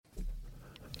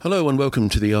Hello and welcome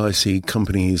to the IC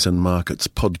Companies and Markets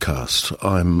podcast.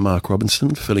 I'm Mark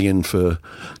Robinson, filling in for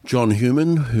John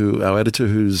Human, our editor,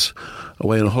 who's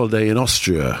away on holiday in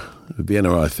Austria,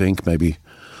 Vienna, I think, maybe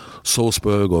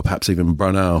Salzburg or perhaps even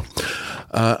Brunau.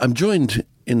 I'm joined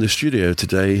in the studio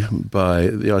today by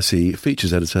the IC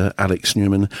features editor, Alex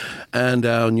Newman, and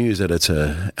our news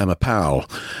editor, Emma Powell.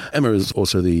 Emma is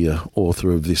also the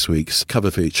author of this week's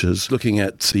cover features, looking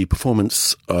at the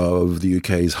performance of the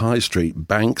UK's high street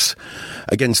banks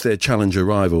against their challenger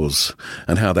rivals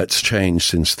and how that's changed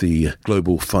since the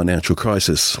global financial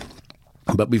crisis.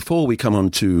 But before we come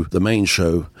on to the main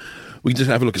show, we can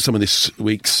just have a look at some of this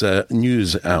week's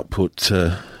news output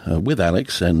with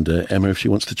Alex and Emma, if she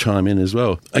wants to chime in as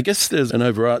well. I guess there's an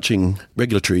overarching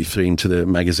regulatory theme to the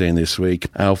magazine this week.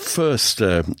 Our first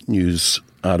news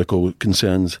article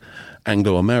concerns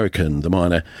Anglo American, the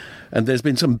miner. And there's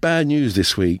been some bad news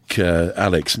this week,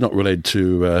 Alex, not related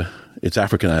to its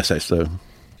African assets, though.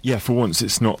 Yeah, for once,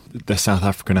 it's not the South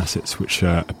African assets which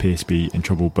appear to be in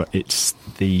trouble, but it's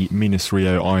the Minas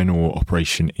Rio iron ore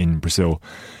operation in Brazil,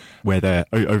 where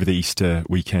over the Easter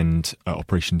weekend,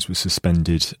 operations were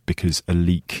suspended because a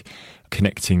leak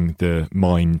connecting the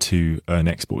mine to an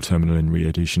export terminal in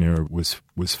Rio de Janeiro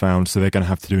was found. So they're going to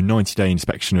have to do a 90-day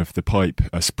inspection of the pipe.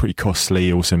 It's pretty costly.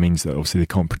 It also means that obviously they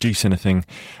can't produce anything.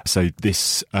 So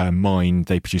this mine,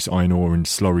 they produce iron ore in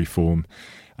slurry form,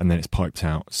 and then it's piped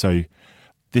out. So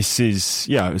this is,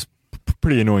 it was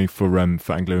pretty annoying for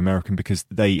Anglo American because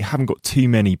they haven't got too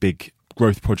many big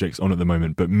growth projects on at the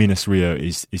moment, but Minas Rio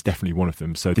is definitely one of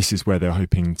them. So this is where they're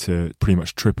hoping to pretty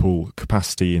much triple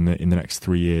capacity in the next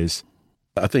 3 years.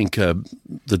 I think the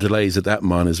delays at that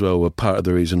mine as well were part of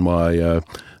the reason why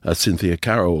Cynthia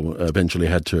Carroll eventually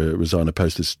had to resign her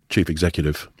post as chief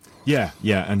executive. Yeah,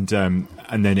 and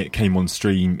then it came on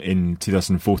stream in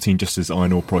 2014, just as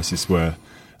iron ore prices were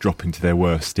dropping to their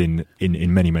worst in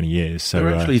many, many years. So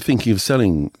they're actually thinking of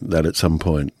selling that at some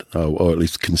point, or at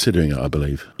least considering it, I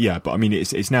believe. Yeah, but I mean,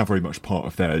 it's now very much part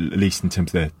of their, at least in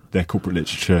terms of their corporate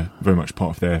literature, very much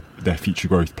part of their future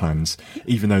growth plans,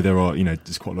 even though there are,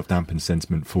 there's quite a lot of dampened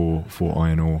sentiment for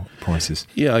iron ore prices.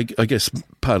 Yeah, I guess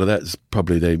part of that is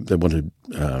probably they want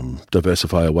to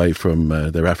diversify away from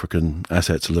their African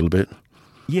assets a little bit.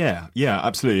 Yeah,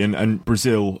 absolutely. And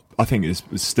Brazil, I think, is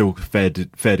still a fair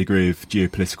degree of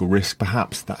geopolitical risk.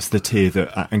 Perhaps that's the tier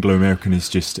that Anglo American is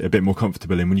just a bit more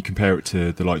comfortable in when you compare it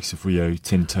to the likes of Rio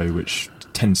Tinto, which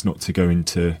tends not to go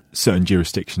into certain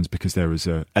jurisdictions because there is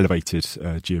a elevated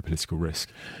geopolitical risk.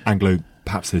 Anglo,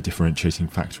 perhaps the differentiating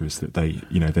factor is that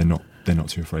they're not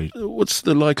too afraid. What's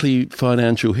the likely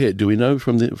financial hit? Do we know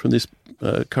from this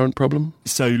current problem?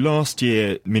 So last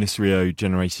year, Minas Rio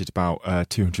generated about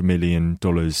 $200 million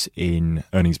in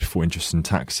earnings before interest and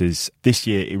taxes. This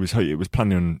year, it was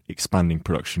planning on expanding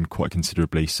production quite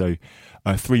considerably. So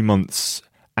 3 months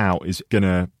out is going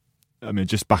to,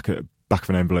 just back of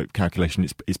an envelope calculation,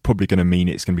 it's probably going to mean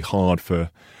it's going to be hard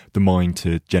for the mine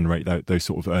to generate those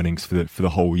sort of earnings for the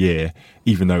whole year,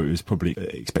 even though it was probably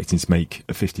expecting to make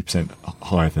 50%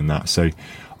 higher than that. So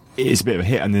it is a bit of a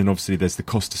hit, and then obviously there's the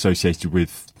cost associated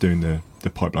with doing the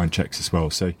pipeline checks as well.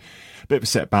 So a bit of a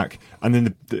setback. And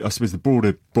then I suppose the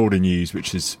broader news,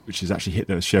 which has actually hit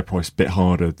the share price a bit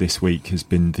harder this week, has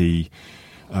been the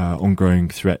ongoing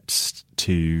threats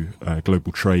to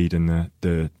global trade and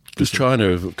because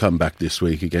China have come back this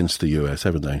week against the US,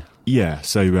 haven't they? Yeah.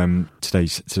 So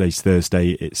today's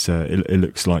Thursday. It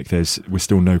looks like we're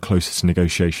still no closer to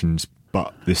negotiations,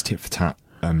 but this tit for tat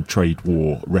trade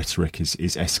war rhetoric is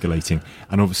escalating,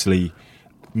 and obviously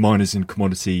miners and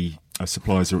commodity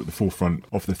suppliers are at the forefront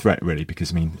of the threat, really,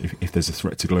 because if there's a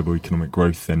threat to global economic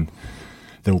growth, then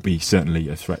there will be certainly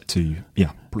a threat to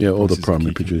all the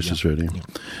primary producers, really.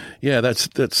 Yeah,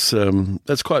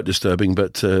 that's quite disturbing,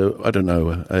 but I don't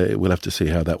know. We'll have to see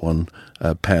how that one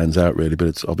pans out, really. But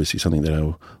it's obviously something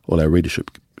that all our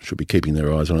readership should be keeping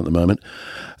their eyes on at the moment.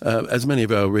 As many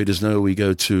of our readers know, we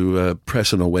go to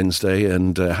press on a Wednesday,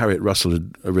 and Harriet Russell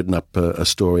had written up a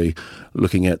story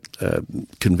looking at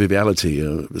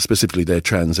Conviviality, specifically their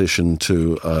transition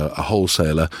to a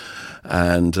wholesaler,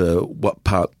 and what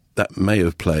part that may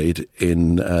have played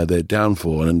in their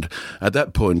downfall. And at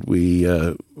that point, we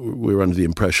were under the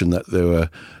impression that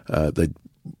they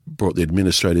brought the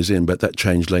administrators in, but that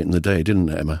changed late in the day, didn't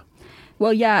it, Emma?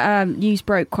 Well, news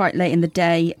broke quite late in the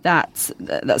day that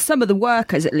some of the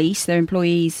workers, at least, they're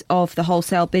employees of the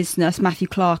wholesale business, Matthew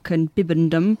Clark and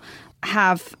Bibendum,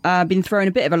 have been thrown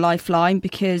a bit of a lifeline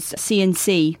because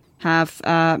CNC have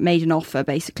made an offer,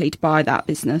 basically, to buy that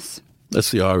business.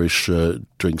 That's the Irish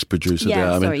drinks producer there.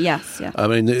 Yeah, I mean, yes, yeah. I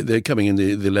mean, they're coming in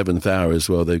the 11th hour as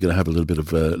well. They're going to have a little bit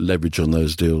of leverage on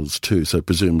those deals too. So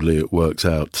presumably it works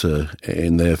out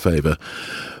in their favour.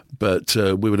 But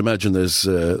we would imagine there's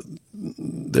still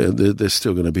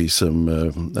going to be some...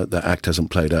 that act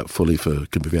hasn't played out fully for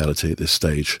Conviviality at this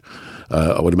stage.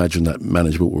 I would imagine that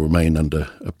management will remain under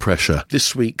pressure.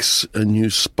 This week's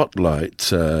news spotlight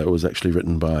was actually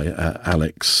written by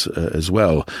Alex as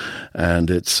well,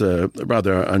 and it's a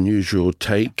rather unusual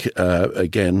take.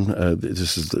 Again,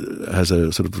 this has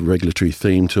a sort of regulatory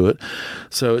theme to it.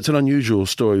 So it's an unusual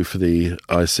story for the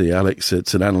IC. Alex,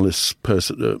 it's an analyst's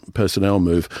personnel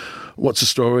move. What's the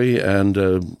story, and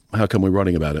how come we're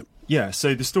writing about it? Yeah,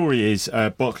 so the story is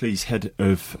Barclays head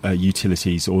of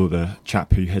utilities, or the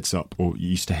chap who heads up, or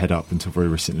used to head up until very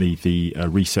recently, the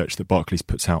research that Barclays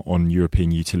puts out on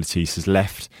European utilities, has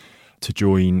left to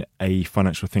join a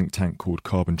financial think tank called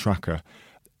Carbon Tracker.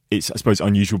 It's, I suppose,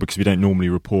 unusual because we don't normally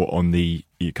report on the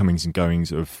comings and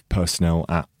goings of personnel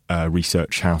at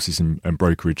research houses and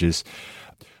brokerages.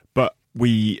 But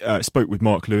we spoke with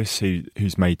Mark Lewis,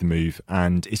 who's made the move,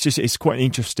 and it's quite an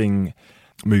interesting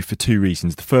move for two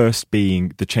reasons. The first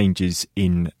being the changes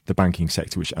in the banking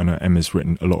sector, which I know Emma's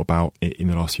written a lot about in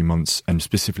the last few months, and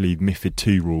specifically MiFID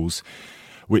II rules,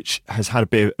 which has had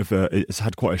it's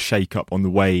had quite a shake-up on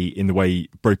the way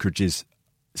brokerages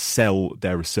sell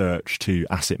their research to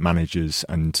asset managers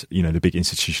and, you know, the big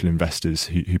institutional investors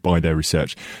who buy their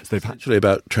research. So they've actually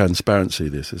about transparency,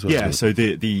 this as well. Yeah, so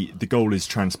the goal is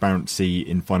transparency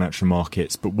in financial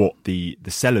markets, but what the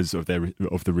sellers of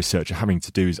the research are having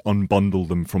to do is unbundle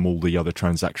them from all the other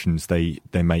transactions they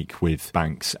make with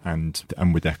banks and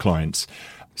with their clients.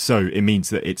 So it means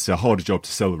that it's a harder job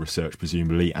to sell the research,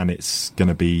 presumably, and it's going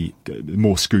to be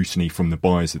more scrutiny from the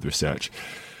buyers of the research.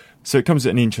 So it comes at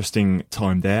an interesting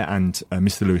time there, and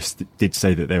Mr. Lewis did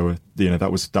say that there were,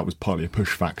 that was partly a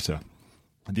push factor.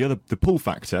 The pull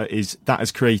factor is that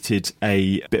has created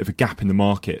a bit of a gap in the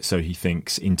market, so he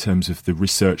thinks, in terms of the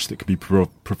research that could be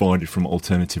provided from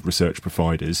alternative research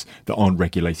providers that aren't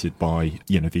regulated by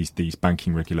these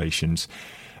banking regulations.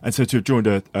 And so to have joined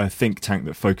a think tank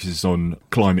that focuses on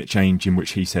climate change, in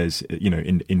which he says,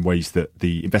 in ways that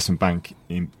the investment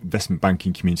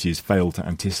banking community has failed to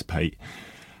anticipate.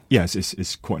 Yes,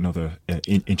 it's quite another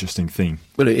interesting theme.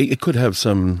 Well, it could have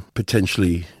some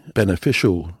potentially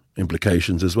beneficial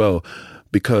implications as well,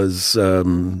 because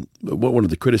one of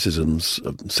the criticisms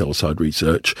of sell-side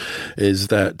research is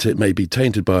that it may be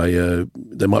tainted by,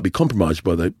 they might be compromised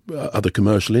by the other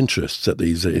commercial interests that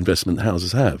these investment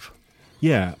houses have.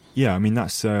 Yeah. I mean,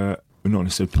 that's not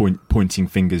necessarily pointing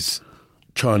fingers.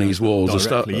 Chinese walls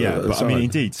directly, but I mean,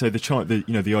 indeed. So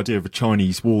the idea of a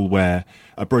Chinese wall where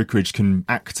a brokerage can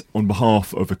act on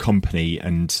behalf of a company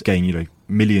and gain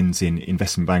millions in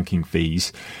investment banking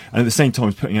fees, and at the same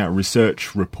time putting out a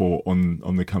research report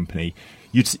on the company,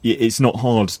 it's not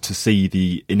hard to see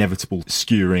the inevitable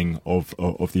skewing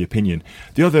of the opinion.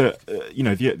 The other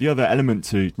the other element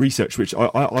to research, which I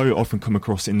often come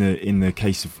across in the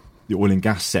case of the oil and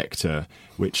gas sector,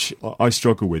 which I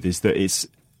struggle with, is that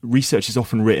research is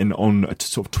often written on a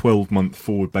sort of 12-month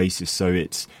forward basis, so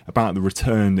it's about the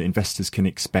return that investors can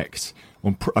expect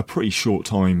on a pretty short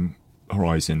time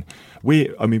horizon.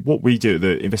 What we do at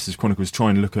the Investors Chronicle is try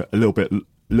and look at a little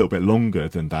bit longer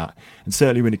than that, and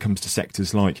certainly when it comes to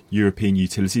sectors like European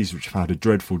utilities, which have had a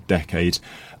dreadful decade,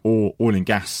 or oil and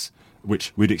gas,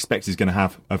 which we'd expect is going to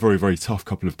have a very, very tough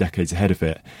couple of decades ahead of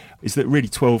it, is that really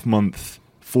 12-month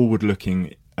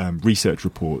forward-looking research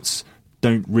reports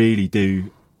don't really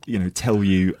tell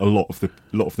you a lot of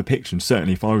the picture. And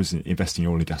certainly, if I was investing in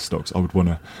oil and gas stocks, I would want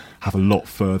to have a lot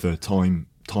further time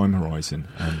horizon.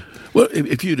 Well,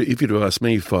 if you'd have asked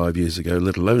me 5 years ago,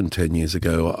 let alone 10 years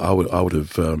ago, I would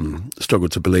have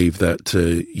struggled to believe that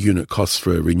unit costs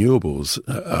for renewables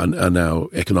are now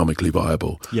economically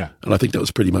viable. Yeah, and I think that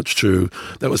was pretty much true.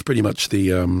 That was pretty much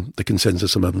the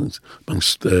consensus amongst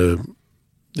the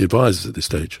advisors at this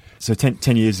stage. So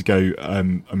 10 years ago,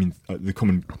 the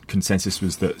common consensus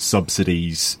was that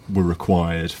subsidies were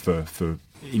required for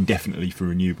indefinitely for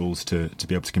renewables to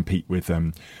be able to compete with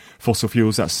fossil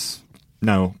fuels. That's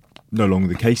now no longer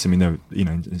the case. I mean,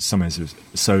 in some areas of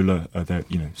solar,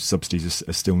 subsidies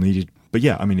are still needed. But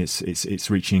yeah, I mean, it's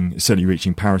certainly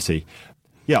reaching parity.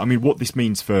 Yeah, I mean, what this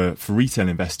means for retail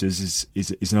investors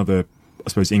is another, I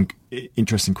suppose,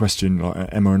 interesting question. Like,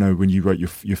 Emma, I know when you wrote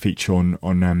your feature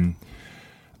on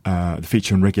the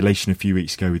feature on regulation a few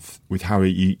weeks ago with Harry,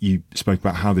 you spoke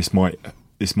about how this might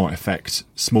affect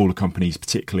smaller companies,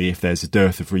 particularly if there's a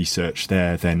dearth of research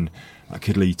there. Then that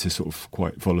could lead to sort of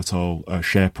quite volatile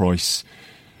share price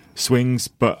swings.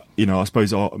 But, I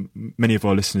suppose many of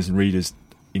our listeners and readers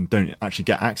don't actually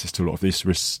get access to a lot of this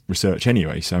research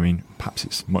anyway. So, I mean, perhaps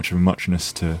it's much of a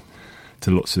muchness to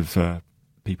lots of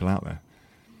people out there.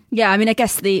 Yeah, I mean, I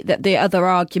guess the other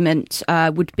argument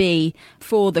would be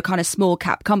for the kind of small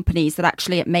cap companies that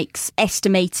actually it makes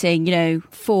estimating,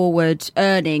 forward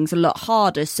earnings a lot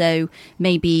harder. So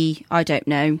maybe, I don't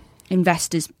know,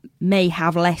 investors may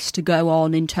have less to go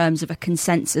on in terms of a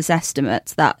consensus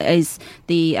estimate. That is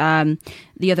the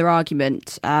other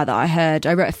argument that I heard.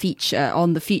 I wrote a feature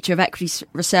on the future of equity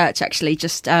research, actually,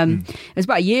 just it was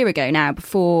about a year ago now,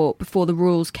 before the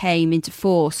rules came into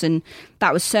force, and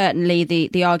that was certainly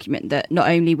the argument that not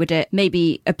only would it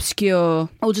maybe obscure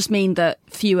or just mean that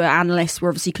fewer analysts were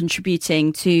obviously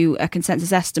contributing to a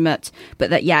consensus estimate, but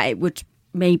that it would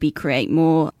maybe create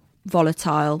more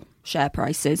volatile share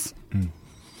prices.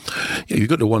 Yeah, you've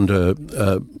got to wonder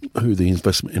who the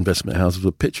investment houses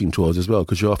were pitching towards as well,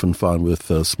 because you often find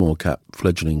with small cap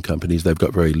fledgling companies, they've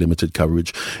got very limited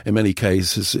coverage. In many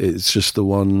cases, it's just the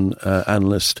one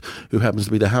analyst who happens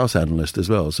to be the house analyst as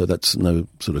well, so that's no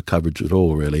sort of coverage at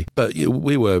all, really. But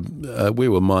we were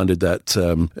minded that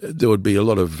there would be a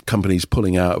lot of companies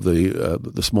pulling out of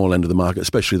the small end of the market,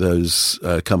 especially those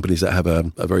companies that have a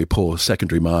very poor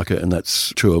secondary market, and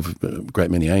that's true of a great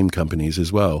many AIM companies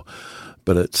as well.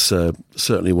 But it's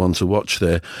certainly one to watch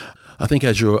there. I think,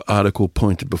 as your article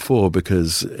pointed before,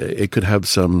 because it could have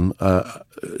some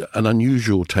an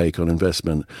unusual take on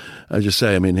investment. As you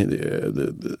say, I mean,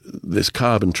 this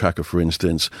carbon tracker, for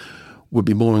instance, would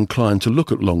be more inclined to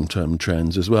look at long-term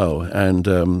trends as well. And,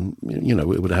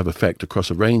 it would have effect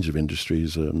across a range of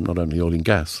industries, not only oil and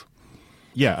gas.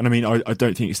 Yeah, and I mean, I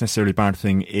don't think it's necessarily a bad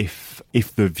thing if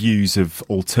the views of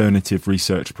alternative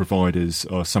research providers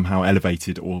are somehow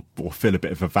elevated or fill a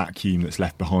bit of a vacuum that's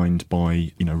left behind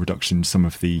by, reduction in some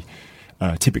of the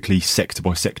typically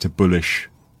sector-by-sector bullish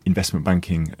investment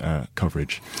banking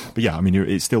coverage. But yeah, I mean,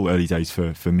 it's still early days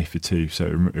for MiFID II, so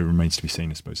it remains to be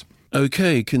seen, I suppose.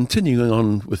 Okay, continuing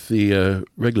on with the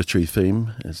regulatory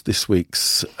theme, as this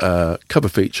week's cover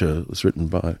feature was written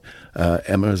by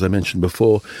Emma, as I mentioned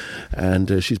before,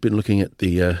 and she's been looking at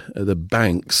the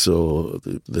banks or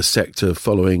the sector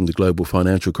following the global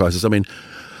financial crisis. I mean,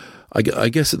 I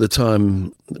guess at the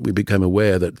time we became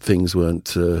aware that things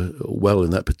weren't well in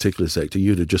that particular sector.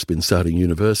 You'd have just been starting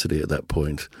university at that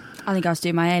point. I think I was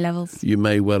doing my A-levels. You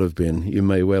may well have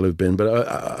been.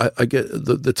 But I get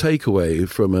the takeaway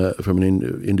from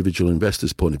an individual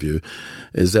investor's point of view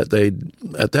is that they,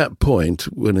 at that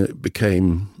point, when it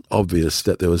became obvious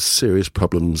that there was serious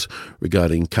problems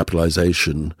regarding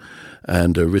capitalization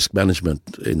and risk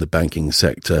management in the banking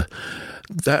sector,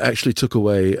 that actually took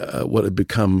away what had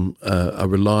become a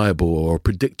reliable or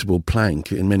predictable plank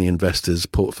in many investors'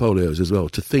 portfolios as well.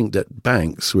 To think that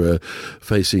banks were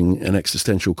facing an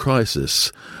existential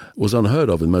crisis was unheard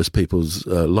of in most people's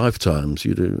lifetimes.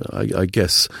 I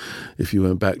guess if you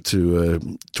went back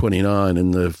to 29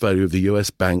 and the failure of the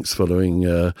US banks following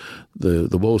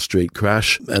the Wall Street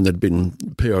crash, and there'd been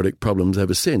periodic problems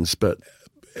ever since. But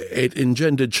it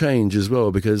engendered change as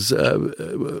well, because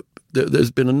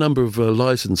there's been a number of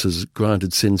licenses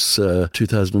granted since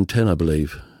 2010, I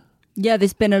believe. Yeah,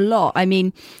 there's been a lot. I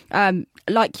mean,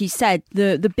 like you said,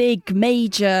 the big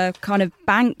major kind of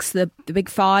banks, the big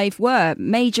five, were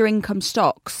major income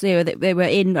stocks. They were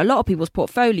in a lot of people's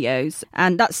portfolios,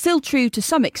 and that's still true to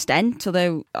some extent,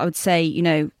 although I would say,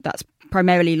 that's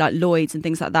primarily like Lloyd's and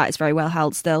things like that is very well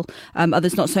held still.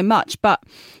 Others not so much. But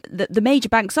the major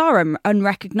banks are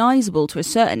unrecognisable to a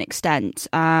certain extent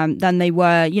than they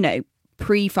were,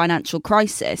 pre-financial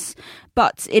crisis.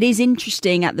 But it is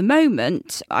interesting at the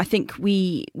moment. I think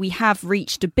we have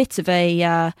reached a bit of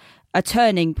a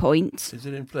turning point. Is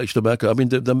it inflation or back? I mean,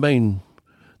 the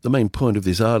main point of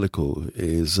this article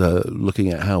is looking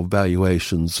at how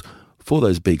valuations for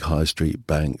those big high street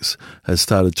banks has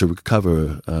started to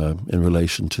recover in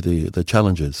relation to the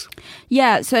challenges.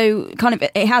 Yeah, so kind of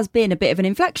it has been a bit of an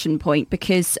inflection point,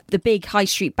 because the big high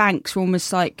street banks were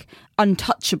almost like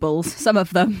untouchables, some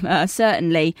of them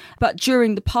certainly. But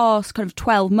during the past kind of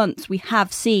 12 months, we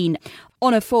have seen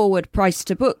on a forward price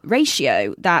to book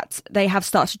ratio that they have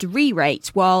started to re-rate,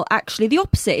 while actually the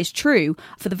opposite is true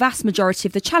for the vast majority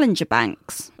of the challenger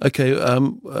banks. Okay,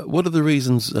 what are the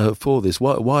reasons for this?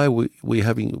 Why are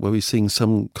we seeing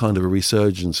some kind of a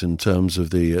resurgence in terms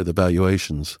of the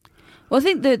valuations? Well, I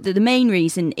think the main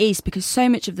reason is because so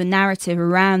much of the narrative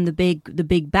around the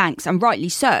big banks, and rightly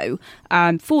so,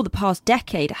 for the past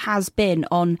decade has been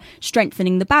on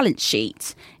strengthening the balance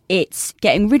sheet. It's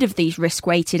getting rid of these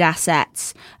risk-weighted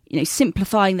assets.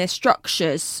 simplifying their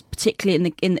structures,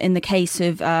 particularly in the case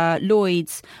of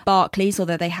Lloyds, Barclays,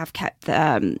 although they have kept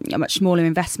a much smaller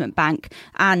investment bank,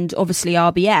 and obviously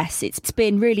RBS. It's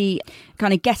been really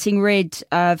kind of getting rid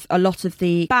of a lot of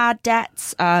the bad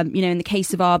debts. In the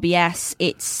case of RBS,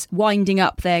 it's winding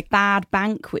up their bad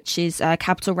bank, which is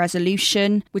Capital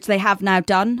Resolution, which they have now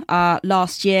done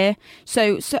last year.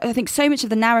 So I think so much of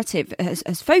the narrative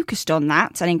has focused on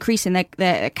that and increasing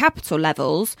their capital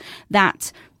levels,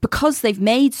 that because they've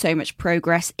made so much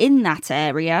progress in that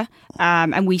area,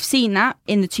 and we've seen that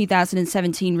in the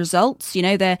 2017 results,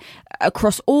 they're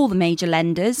across all the major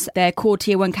lenders, their core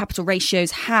tier 1 capital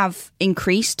ratios have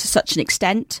increased to such an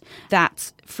extent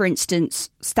that, for instance,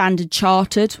 Standard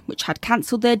Chartered, which had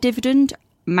cancelled their dividend,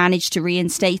 managed to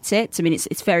reinstate it. I mean,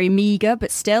 it's very meagre,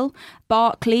 but still.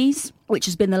 Barclays, which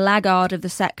has been the laggard of the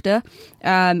sector,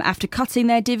 after cutting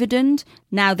their dividend,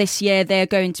 now this year they're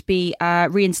going to be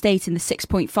reinstating the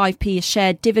 6.5p a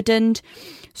share dividend.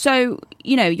 So,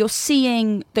 you're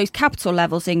seeing those capital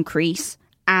levels increase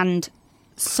and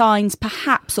signs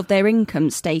perhaps of their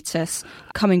income status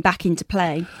coming back into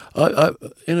play.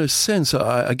 In a sense,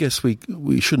 I guess we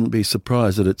shouldn't be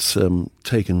surprised that it's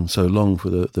taken so long for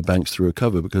the banks to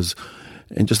recover, because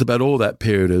in just about all that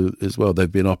period as well,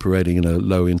 they've been operating in a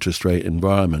low interest rate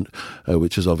environment,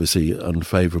 which is obviously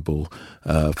unfavourable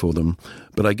for them.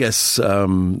 But I guess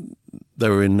they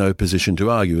were in no position to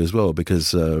argue as well,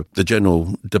 because the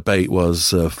general debate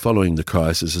was following the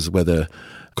crisis as whether,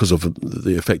 because of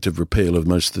the effective repeal of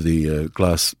most of the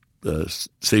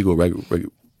Glass-Steagall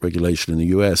regulation in the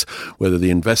US, whether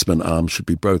the investment arm should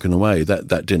be broken away.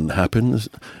 That didn't happen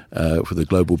for the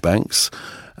global banks.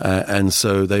 And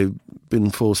so they've been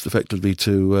forced effectively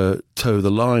to toe the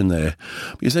line there.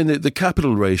 You're saying that the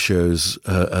capital ratios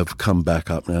have come back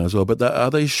up now as well, but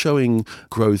are they showing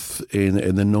growth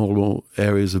in the normal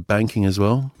areas of banking as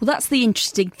well? Well, that's the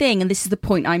interesting thing, and this is the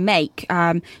point I make.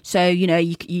 So,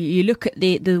 you look at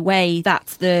the way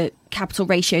that the capital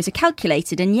ratios are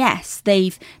calculated, and yes,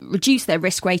 they've reduced their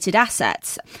risk-weighted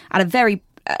assets at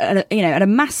a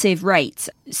massive rate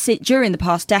during the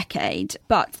past decade.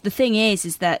 But the thing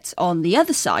is that on the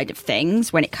other side of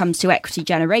things, when it comes to equity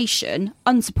generation,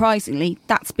 unsurprisingly,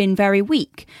 that's been very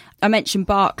weak. I mentioned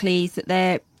Barclays, that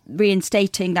they're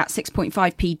reinstating that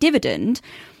 6.5p dividend,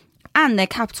 and their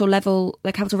capital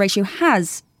ratio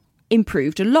has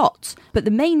improved a lot. But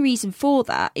the main reason for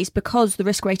that is because the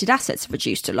risk-weighted assets have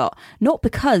reduced a lot, not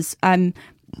because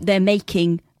they're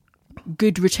making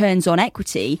good returns on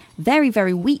equity, very,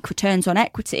 very weak returns on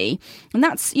equity. And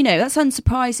that's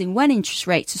unsurprising when interest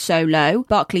rates are so low.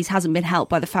 Barclays hasn't been helped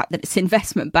by the fact that its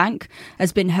investment bank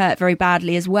has been hurt very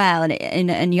badly as well. And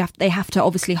they have to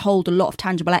obviously hold a lot of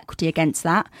tangible equity against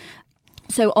that.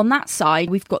 So on that side,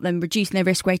 we've got them reducing their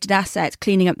risk-weighted assets,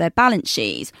 cleaning up their balance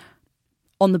sheets.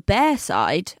 On the bear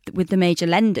side, with the major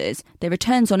lenders, their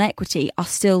returns on equity are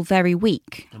still very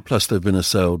weak. And plus, they've been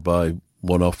assailed by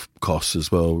one-off costs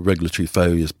as well, regulatory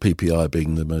failures, PPI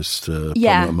being the most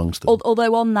prominent amongst them.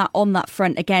 Although on that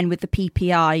front, again, with the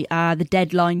PPI, the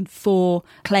deadline for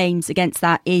claims against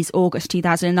that is August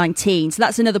 2019. So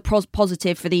that's another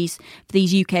positive for these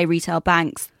UK retail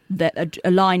banks, that a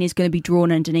line is going to be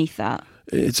drawn underneath that.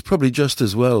 It's probably just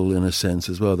as well, in a sense,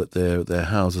 as well, that their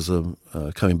houses are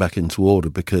coming back into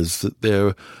order, because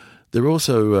they're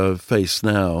also faced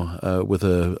now with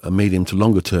a medium to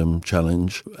longer term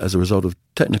challenge as a result of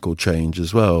technical change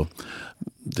as well.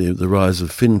 The rise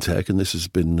of fintech, and this has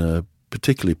been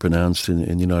particularly pronounced in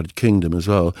the United Kingdom as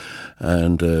well,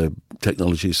 and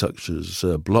technology such as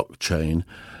blockchain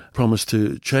promise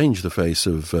to change the face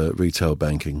of retail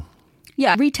banking.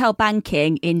 Yeah, retail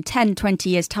banking in 10, 20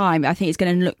 years' time, I think it's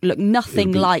going to look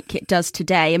nothing like it does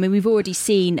today. I mean, we've already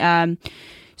seen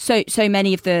so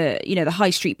many of the high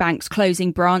street banks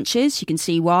closing branches. You can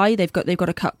see why. They've got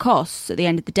to cut costs at the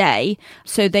end of the day.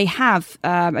 So they have,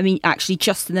 actually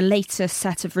just in the latest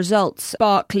set of results,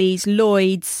 Barclays,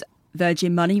 Lloyds,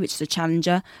 Virgin Money, which is a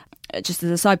challenger, just as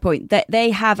a side point,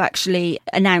 they have actually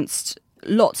announced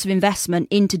lots of investment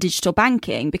into digital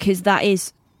banking, because that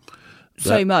is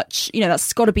so much,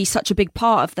 that's got to be such a big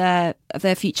part of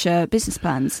their future business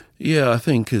plans. Yeah, I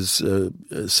think is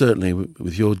certainly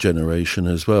with your generation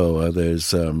as well,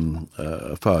 there's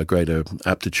a far greater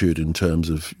aptitude in terms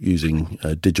of using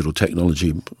digital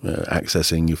technology,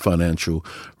 accessing your financial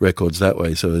records that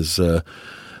way. So as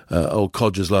old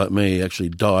codgers like me actually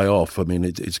die off, I mean,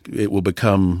 it will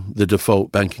become the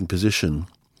default banking position.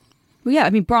 Well, yeah,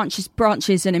 I mean,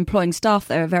 branches and employing staff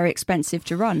there are very expensive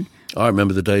to run. I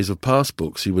remember the days of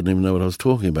passbooks. You wouldn't even know what I was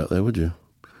talking about there, would you?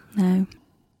 No.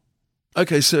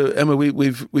 Okay, so Emma,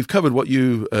 we've covered what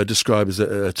you describe as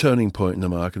a turning point in the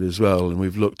market as well, and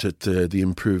we've looked at the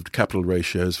improved capital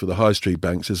ratios for the high street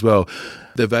banks as well.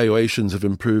 Their valuations have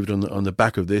improved on the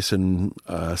back of this and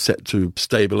set to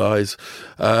stabilise.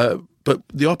 But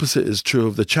the opposite is true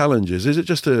of the challengers. Is it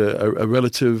just a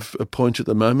relative point at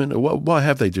the moment, or why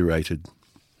have they derated?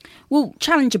 Well,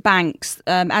 challenger banks,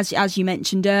 as you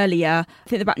mentioned earlier, I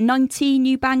think there are about 90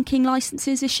 new banking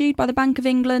licences issued by the Bank of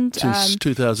England since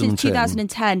 2010. Since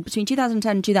 2010, between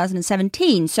 2010 and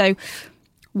 2017. So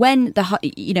when the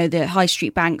high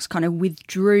street banks kind of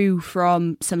withdrew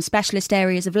from some specialist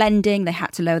areas of lending, they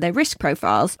had to lower their risk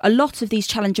profiles. A lot of these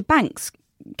challenger banks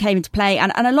came into play,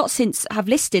 and a lot since have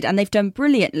listed, and they've done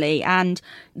brilliantly. And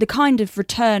the kind of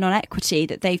return on equity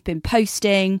that they've been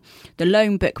posting, the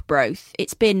loan book growth,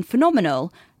 it's been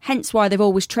phenomenal. Hence why they've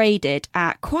always traded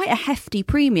at quite a hefty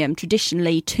premium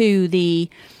traditionally to the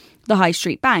high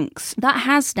street banks. That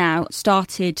has now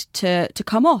started to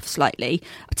come off slightly,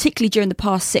 particularly during the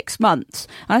past 6 months.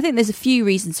 And I think there's a few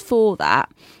reasons for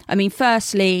that. I mean,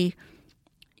 firstly,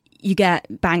 you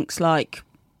get banks like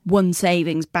One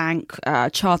Savings Bank,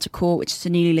 Charter Court, which is a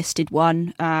newly listed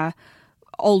one,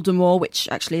 Aldermore, which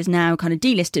actually is now kind of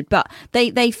delisted, but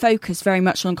they focus very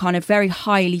much on kind of very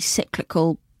highly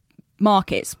cyclical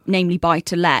markets, namely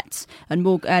buy-to-let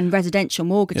and residential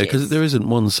mortgages. Yeah, because there isn't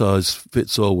one size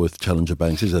fits all with challenger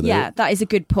banks, is there? Yeah, that is a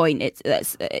good point.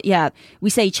 We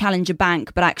say challenger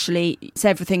bank, but actually it's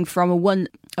everything from a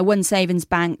One Savings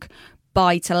Bank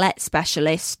buy-to-let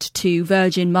specialist to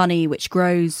Virgin Money, which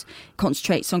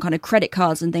concentrates on kind of credit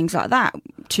cards and things like that,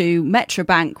 to Metro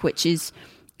Bank, which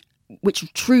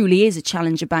truly is a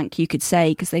challenger bank, you could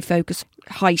say, because they focus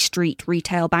high street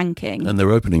retail banking. And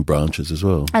they're opening branches as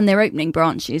well. And they're opening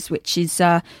branches, which is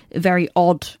a very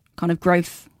odd kind of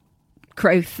growth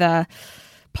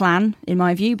plan, in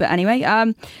my view. But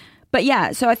anyway, but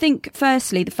yeah, so I think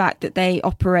firstly the fact that they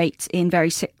operate in very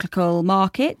cyclical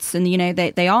markets, and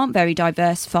they aren't very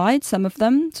diversified, some of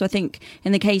them. So I think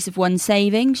in the case of One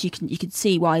Savings, you can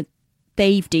see why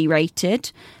they've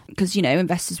derated, because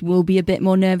investors will be a bit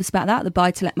more nervous about that. The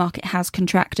buy-to-let market has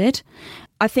contracted.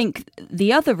 I think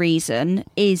the other reason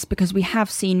is because we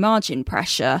have seen margin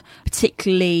pressure,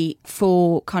 particularly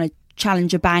for kind of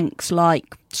challenger banks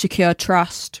like Secure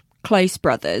Trust, Close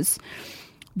Brothers.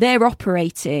 They're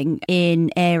operating in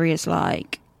areas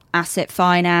like asset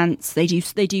finance. They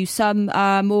do some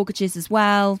mortgages as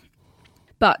well,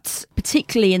 but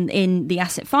particularly in the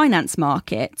asset finance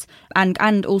market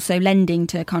and also lending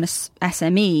to kind of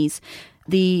SMEs,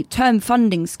 the term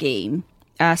funding scheme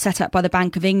set up by the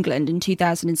Bank of England in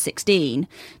 2016,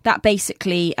 that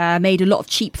basically made a lot of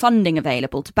cheap funding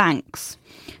available to banks.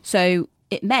 So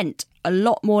it meant a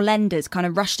lot more lenders kind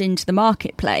of rushed into the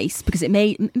marketplace because it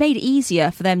made it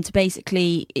easier for them to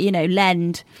basically,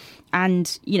 lend.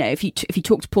 And, if you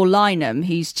talk to Paul Lynham,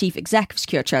 who's chief exec of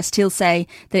Secure Trust, he'll say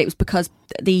that it was because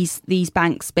these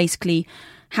banks basically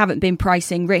haven't been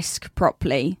pricing risk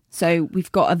properly. So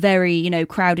we've got a very,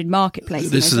 crowded marketplace.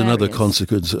 This is another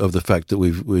consequence of the fact that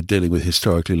we're dealing with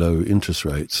historically low interest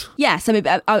rates. Yes, I mean,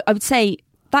 I would say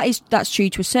that's true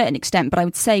to a certain extent, but I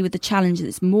would say with the challenges,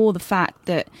 it's more the fact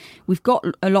that we've got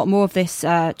a lot more of this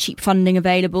cheap funding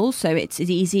available, so it's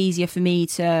easier for me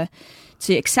to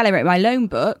accelerate my loan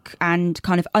book and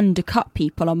kind of undercut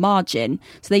people on margin.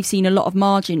 So they've seen a lot of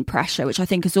margin pressure, which I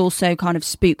think has also kind of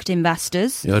spooked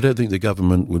investors. Yeah, I don't think the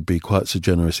government would be quite so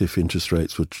generous if interest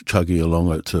rates were chugging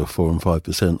along at 4 and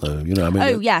 5%,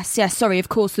 though. Yes. Sorry, of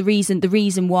course, the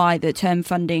reason why the term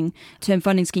funding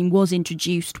scheme was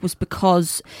introduced was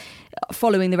because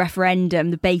following the referendum,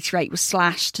 the base rate was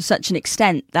slashed to such an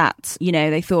extent that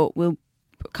they thought we'll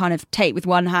kind of take with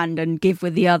one hand and give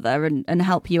with the other and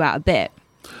help you out a bit.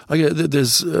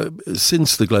 There's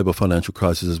since the global financial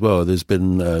crisis as well, there's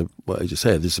been, as you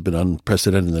said, this has been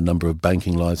unprecedented in the number of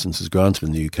banking licenses granted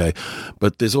in the UK,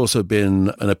 but there's also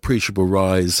been an appreciable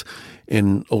rise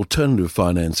in alternative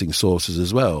financing sources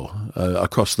as well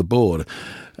across the board.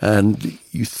 And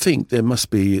you think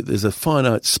there's a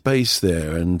finite space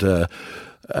there, and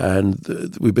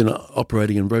we've been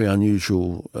operating in a very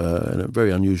unusual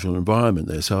environment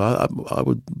there. So I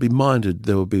would be minded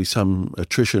there will be some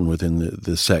attrition within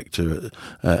the sector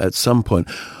at some point.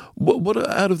 What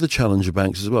out of the challenger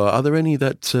banks as well? Are there any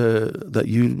that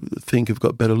you think have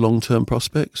got better long-term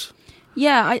prospects?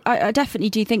 Yeah, I definitely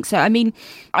do think so. I mean,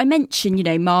 I mentioned,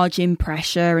 margin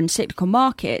pressure and cyclical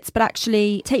markets, but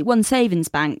actually take One Savings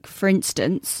Bank, for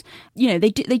instance. They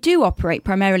do operate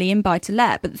primarily in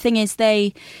buy-to-let, but the thing is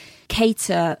they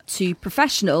cater to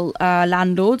professional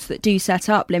landlords that do set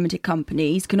up limited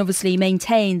companies can obviously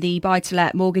maintain the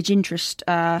buy-to-let mortgage interest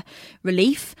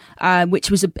relief, which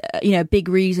was a big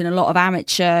reason a lot of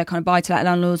amateur kind of buy-to-let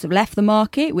landlords have left the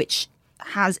market, which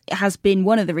has been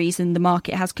one of the reasons the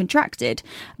market has contracted.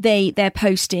 They're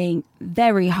posting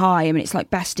very high. I mean, it's like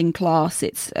best in class.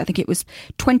 I think it was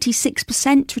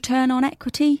 26% return on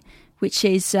equity, which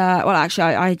is actually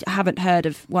I haven't heard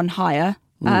of one higher.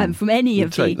 From any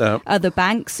of the other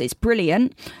banks. It's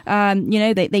brilliant.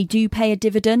 They do pay a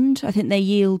dividend. I think they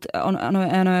yield on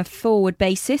a forward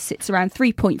basis, it's around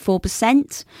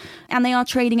 3.4%, and they are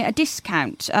trading at a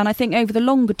discount. And I think over the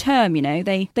longer term,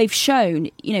 they've shown,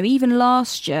 even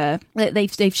last year, that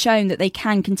they've shown that they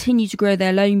can continue to grow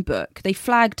their loan book. They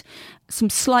flagged some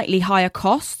slightly higher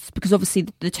costs because obviously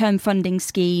the term funding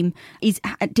scheme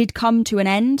did come to an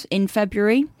end in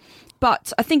February.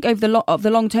 But I think over the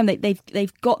long term,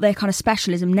 they've got their kind of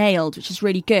specialism nailed, which is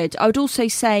really good. I would also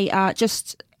say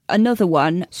just another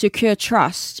one, Secure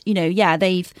Trust.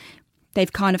 They've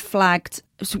kind of flagged,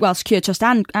 well, Secure Trust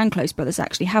and Close Brothers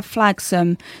actually have flagged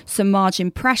some margin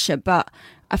pressure. But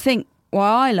I think what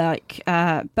I like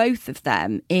both of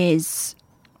them is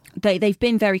they've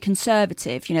been very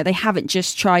conservative. They haven't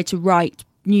just tried to write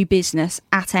new business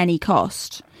at any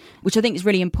cost, which I think is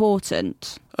really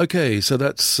important. Okay, so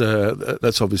that's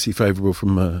obviously favourable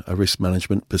from a risk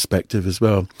management perspective as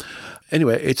well.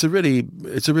 Anyway, it's a really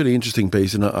interesting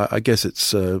piece, and I guess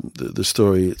it's the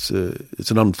story. It's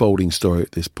an unfolding story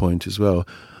at this point as well.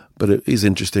 But it is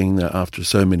interesting that after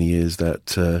so many years,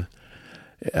 that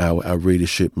our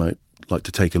readership might like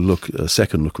to take a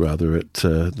second look at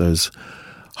those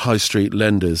high street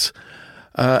lenders.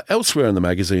 Elsewhere in the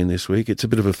magazine this week, it's a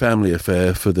bit of a family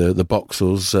affair for the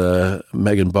Boxalls.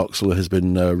 Megan Boxall has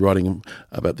been writing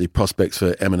about the prospects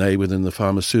for M&A within the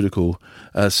pharmaceutical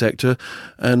sector,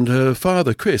 and her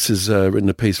father, Chris, has written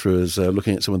a piece for us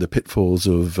looking at some of the pitfalls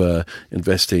of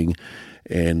investing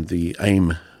in the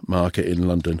AIM market in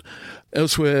London.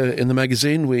 Elsewhere in the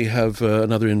magazine, we have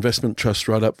another investment trust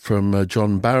write-up from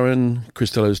John Barron.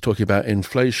 Christello's talking about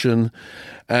inflation.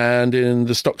 And in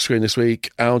the stock screen this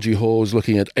week, Algy Hall is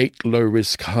looking at 8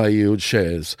 low-risk, high-yield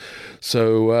shares.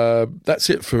 So that's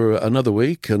it for another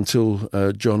week until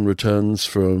John returns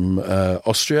from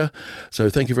Austria. So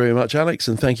thank you very much, Alex,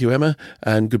 and thank you, Emma,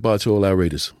 and goodbye to all our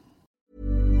readers.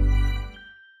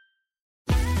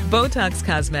 Botox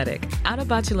Cosmetic, out of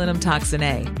botulinum toxin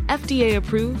A, FDA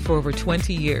approved for over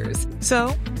 20 years.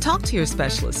 So, talk to your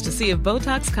specialist to see if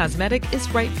Botox Cosmetic is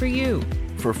right for you.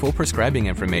 For full prescribing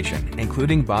information,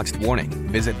 including boxed warning,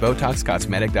 visit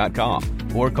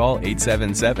BotoxCosmetic.com or call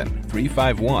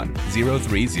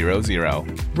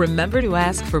 877-351-0300. Remember to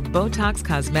ask for Botox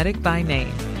Cosmetic by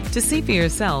name. To see for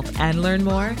yourself and learn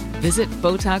more, visit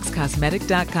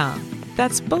BotoxCosmetic.com.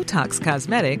 That's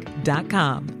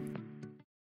BotoxCosmetic.com.